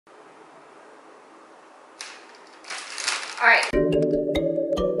Alright.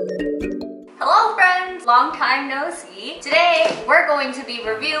 Hello friends! Long time no see. Today we're going to be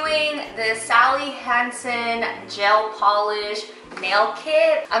reviewing the Hansen gel polish nail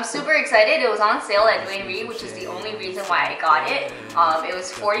kit. I'm super excited. It was on sale at Duane Reade, which is the only reason why I got it. It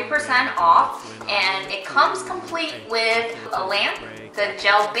was 40% off and it comes complete with a lamp, the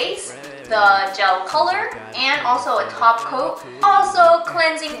gel base, the gel color, and also a top coat. Also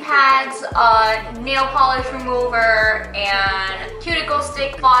cleansing pads, nail polish remover, and cuticle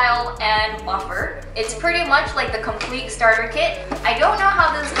stick file and buffer. It's pretty much like the complete starter kit. I don't know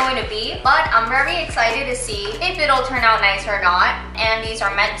how this is going to be, but I'm very excited to see if it'll turn out nice or not. And these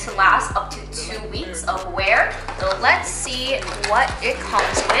are meant to last up to 2 weeks of wear. So let's see what it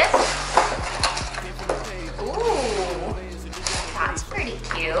comes with. Ooh, that's pretty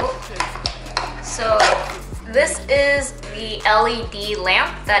cute. So this is the LED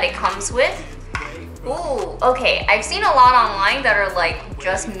lamp that it comes with. Ooh, okay, I've seen a lot online that are like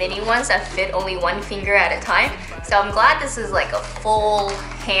just mini ones that fit only one finger at a time. So I'm glad this is like a full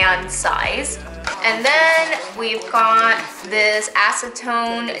hand size. And then we've got this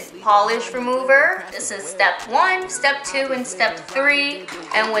acetone polish remover. This is step 1, step 2, and step 3.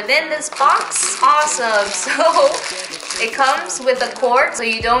 And within this box, awesome. So it comes with a cord, so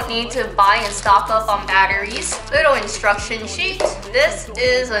you don't need to buy and stock up on batteries. Little instruction sheet. This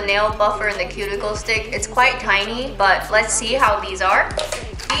is a nail buffer and the cuticle stick. It's quite tiny, but let's see how these are.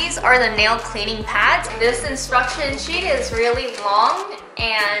 These are the nail cleaning pads. This instruction sheet is really long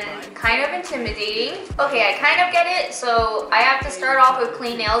and kind of intimidating. Okay, I kind of get it. So I have to start off with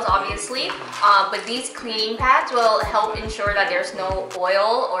clean nails, obviously, but these cleaning pads will help ensure that there's no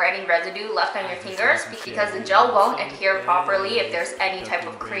oil or any residue left on your fingers, because the gel won't adhere properly if there's any type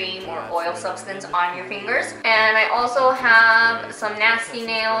of cream or oil substance on your fingers. And I also have some nasty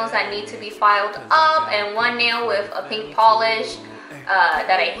nails that need to be filed up, and one nail with a pink polish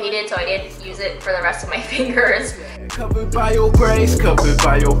that I hated, so I didn't use it for the rest of my fingers. Covered by your grace, covered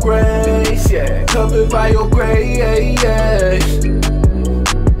by your grace, yeah. Covered by your grace,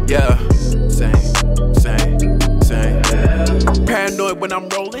 yeah. Same. Paranoid when I'm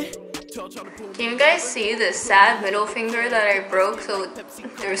rolling. Can you guys see the sad middle finger that I broke? So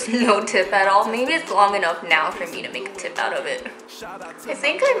there's no tip at all. Maybe it's long enough now for me to make a tip out of it. I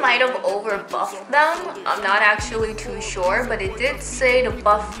think I might have over buffed them. I'm not actually too sure, but it did say to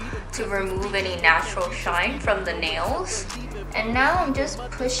buff to remove any natural shine from the nails. And now I'm just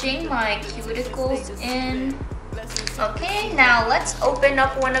pushing my cuticles in. Okay, now let's open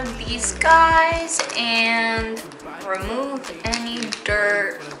up one of these guys and remove any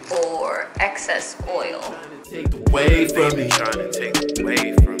dirt or excess oil. Take away from me, trying to take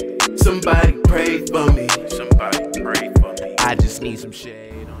away from me. Somebody pray for me. Somebody pray for me. I just need some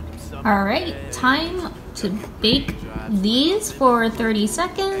shade on them. Alright, time to bake these for 30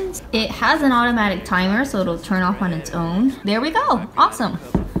 seconds. It has an automatic timer, so it'll turn off on its own. There we go, awesome.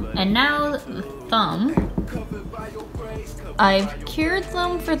 And now the thumb. I've cured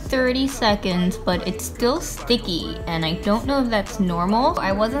them for 30 seconds, but it's still sticky, and I don't know if that's normal.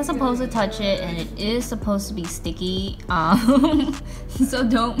 I wasn't supposed to touch it, and it is supposed to be sticky, so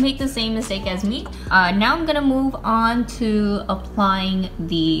don't make the same mistake as me. Now I'm gonna move on to applying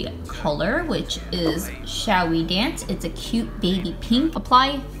the color, which is Shall We Dance. It's a cute baby pink.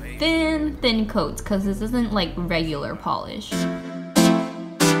 Apply thin coats, because this isn't like regular polish.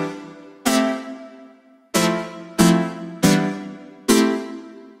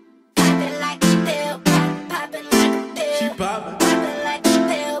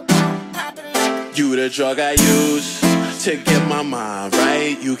 You the drug I use to get my mind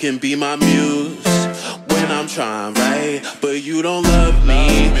right. You can be my muse when I'm trying, right? But you don't love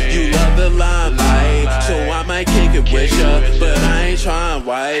me, you love the limelight. So I might kick it with ya, but I ain't trying,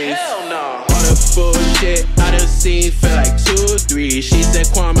 wife. Hell no. All the bullshit I done seen for like 2 or 3. She said,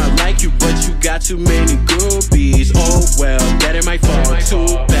 Kwam, I like you, but you got too many groupies. Oh well, that ain't my fault, too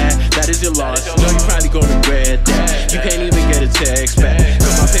bad. That is your loss, no, you probably gonna regret that. You can't even get a text back,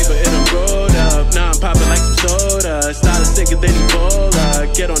 cause my paper it done rolled up. Now I'm popping like some soda, style is thicker than Ebola.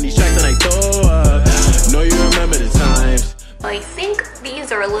 Get on these tracks and I throw up. Know you remember the times. I think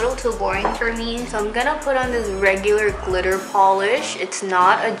these are a little too boring for me, so I'm gonna put on this regular glitter polish. It's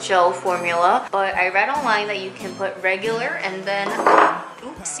not a gel formula, but I read online that you can put regular and then,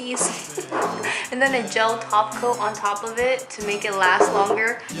 oopsies, and then a gel top coat on top of it to make it last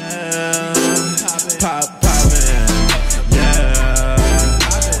longer. Yeah, poppin', yeah, poppin', yeah,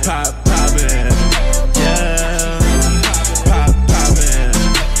 poppin', yeah, poppin',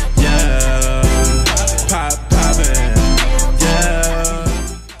 yeah.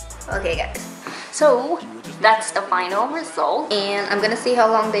 Okay guys, so that's the final result. And I'm gonna see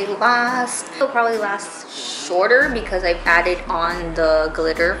how long they last. They'll probably last shorter because I've added on the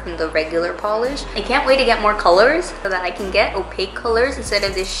glitter from the regular polish. I can't wait to get more colors so that I can get opaque colors instead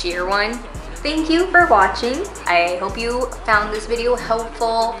of this sheer one. Thank you for watching. I hope you found this video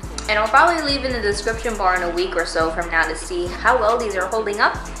helpful. And I'll probably leave in the description bar in a week or so from now to see how well these are holding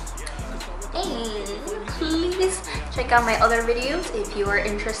up. And please check out my other videos if you are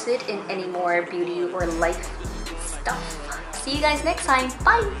interested in any more beauty or life stuff. See you guys next time.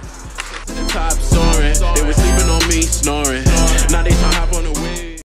 Bye! Top soaring, they were sleeping on me, snoring. Now they tryna hop on the wind.